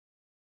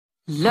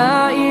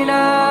لا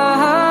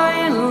إله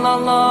إلا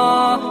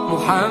الله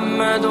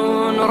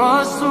Muhammadun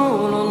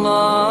rasulullah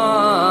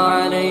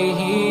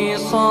Alaihi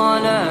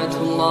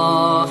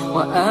salatullah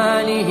wa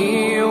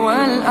alihi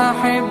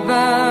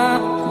ahibba.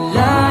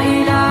 La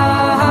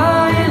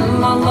ilaha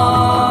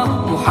illallah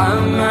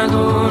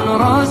Muhammadun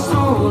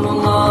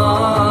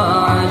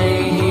rasulullah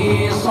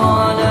Alaihi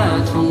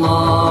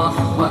salatullah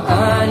wa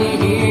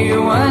alihi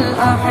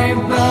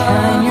ahibba.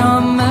 Shine your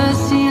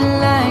mercy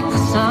like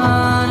the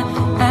sun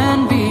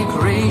and be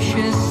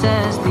gracious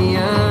as the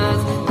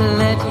earth.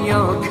 Let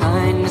your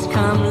kindness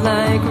come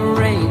like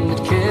rain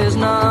that cares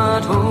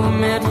not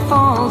whom it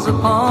falls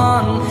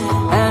upon.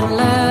 And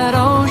let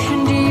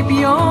ocean deep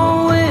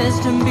your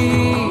wisdom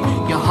be,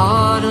 your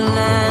heart a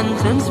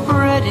lantern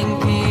spreading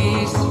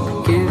peace.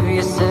 Give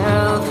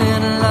yourself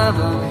in love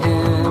of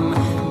him,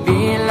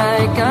 be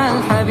like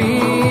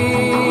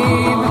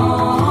al-habib.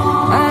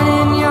 And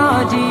in your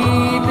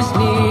deepest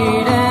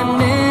need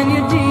and in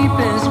your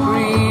deepest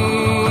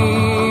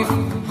grief,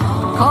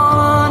 call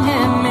on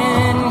him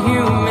in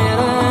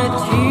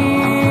humility.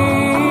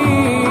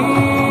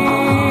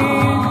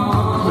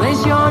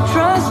 Place your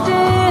trust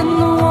in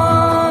the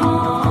one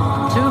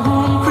to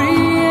whom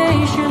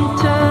creation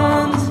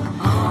turns.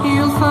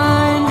 You'll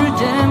find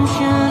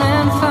redemption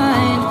and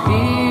find peace.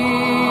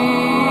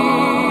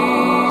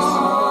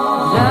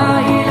 La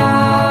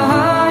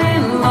ilaha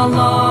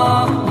illallah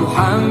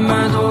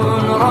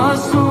Muhammadun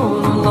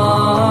rasulullah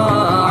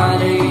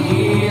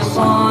Alaihi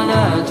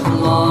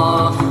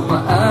salatullah wa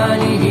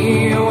alihi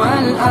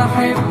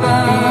ahibba.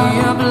 Be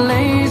a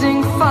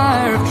blazing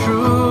fire of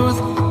truth,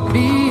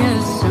 be a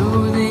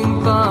soothing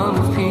balm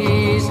of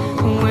peace.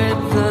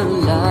 With the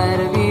light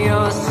of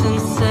your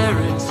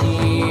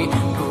sincerity,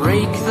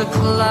 break the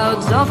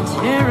clouds of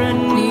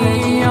tyranny.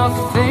 Let your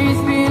faith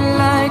be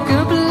like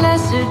a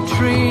blessed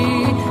tree,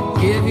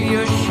 give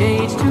your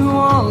shade to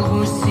all who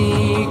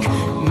seek.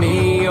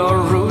 May your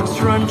roots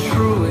run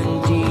true and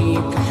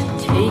deep,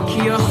 take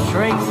your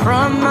strength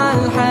from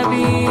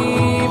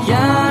al-habib.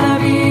 Ya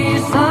Nabi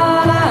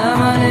salam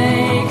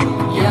alaik,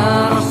 Ya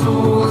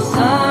Rasul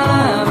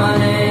salam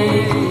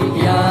alaik,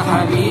 Ya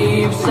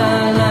Habib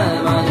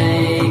salam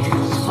alaik,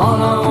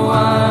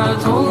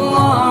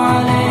 salatullah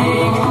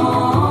alaik.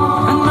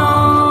 I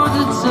know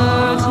that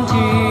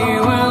certainty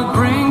will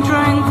bring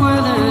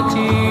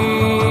tranquility,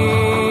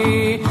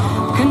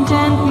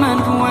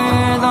 contentment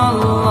with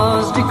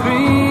Allah's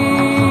decree.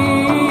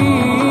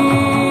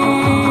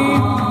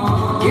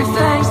 Give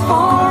thanks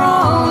for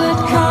all that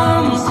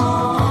comes,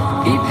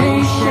 be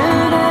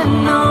patient and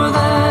know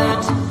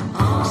that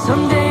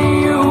someday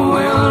you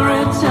will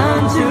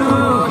return to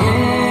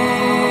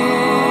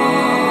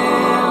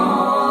him.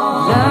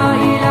 La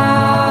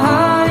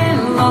ilaha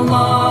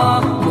illallah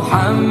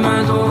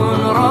Muhammadun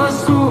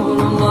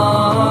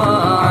rasulullah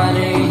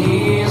Alaihi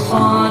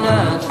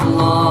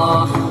salatullah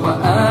wa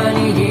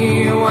alihi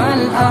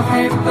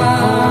ahibba.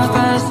 Hold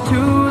fast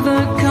to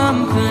the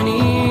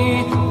company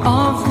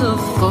of the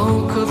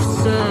folk of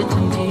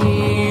certainty,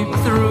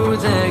 through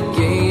their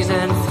gaze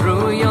and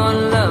through your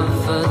love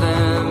for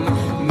them.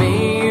 May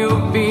you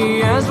be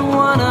as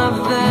one of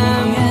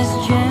them, as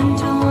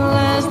gentle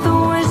as the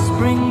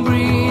whispering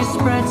breeze,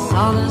 spread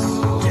solace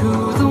to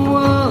the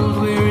world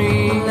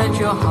weary. Let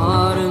your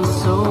heart and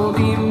soul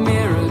be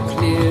mirror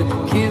clear,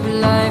 give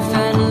life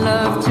and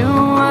love to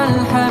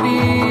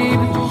al-habib.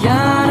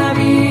 Ya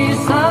Nabi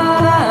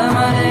salam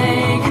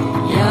alaik,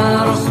 Ya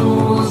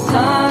Rasul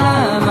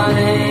salam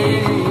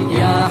alaik,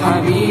 Ya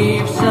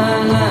Habib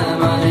salam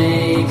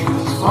alaik,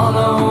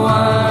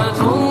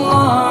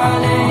 salawatullah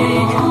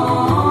alaik.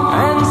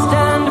 And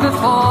stand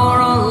before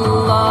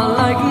Allah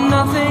like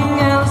nothing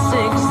else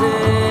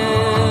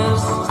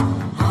exists,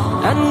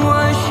 and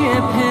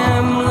worship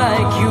him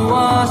like you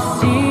are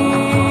seeing.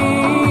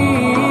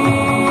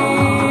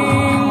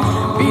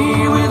 Be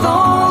with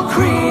all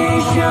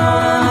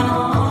creation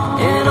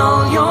in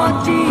all your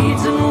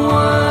deeds and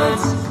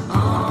words,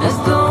 as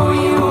though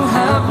you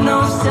have no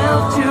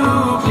self to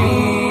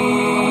please.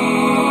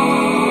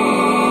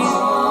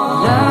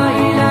 La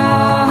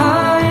ilaha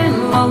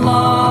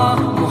illallah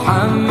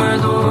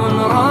Muhammadun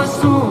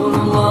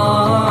rasulullah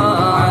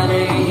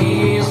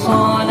Alaihi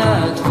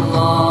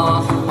salatullah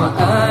wa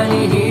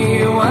alihi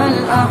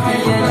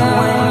ahibba.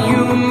 When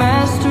you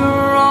master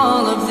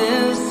all of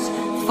this,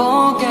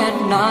 forget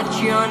not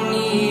your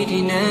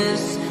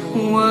neediness.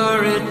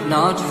 Were it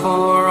not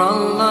for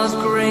Allah's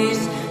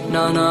grace,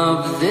 none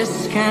of this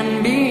can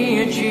be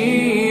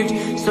achieved.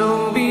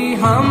 So be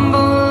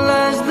humble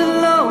as the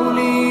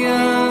lowly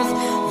earth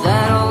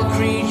that all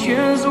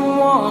creatures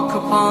walk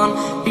upon.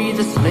 Be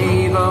the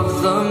slave of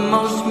the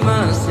most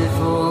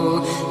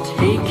merciful,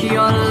 take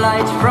your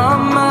light from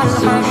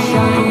al-habib. So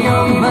shine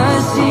your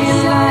mercy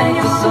like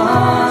the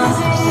sun,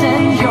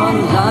 send your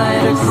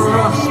light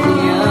across the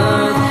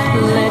earth.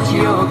 Let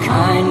your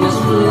kindness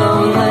flow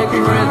like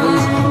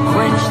rivers,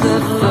 quench the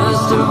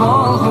thirst of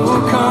all who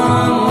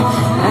come.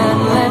 And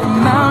let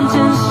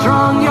mountains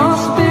strong your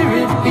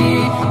spirit be,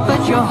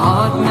 but your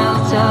heart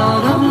melt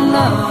out of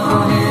love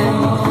for him.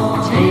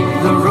 Take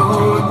the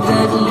road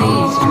that leads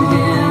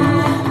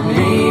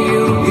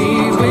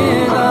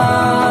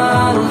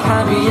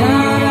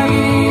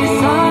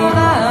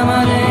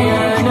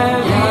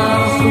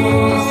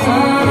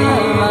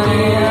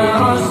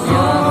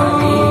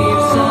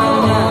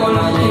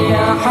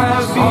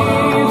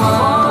حبيب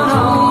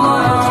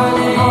صلوات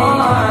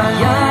الله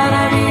يا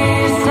نبي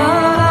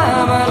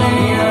سلام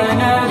عليك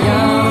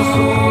يا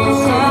رسول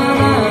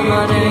سلام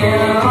عليك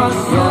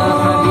يا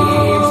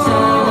حبيب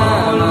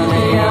سلام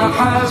عليك يا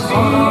حبيب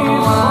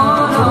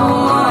صلوات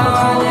الله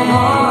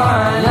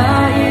لا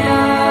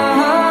إله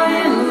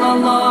إلا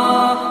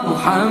الله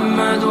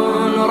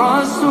محمدun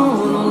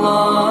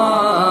rasulullah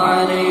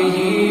عليه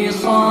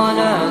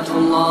صلاة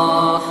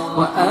الله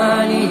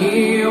وآله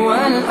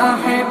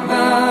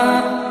والأحبة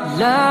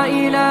لا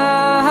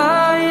إله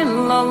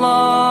إلا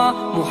الله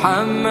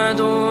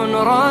محمدun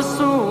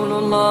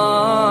rasulullah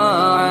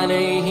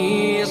عليه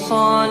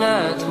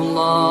صلاة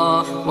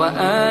الله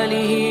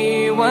وآله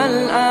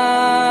والآله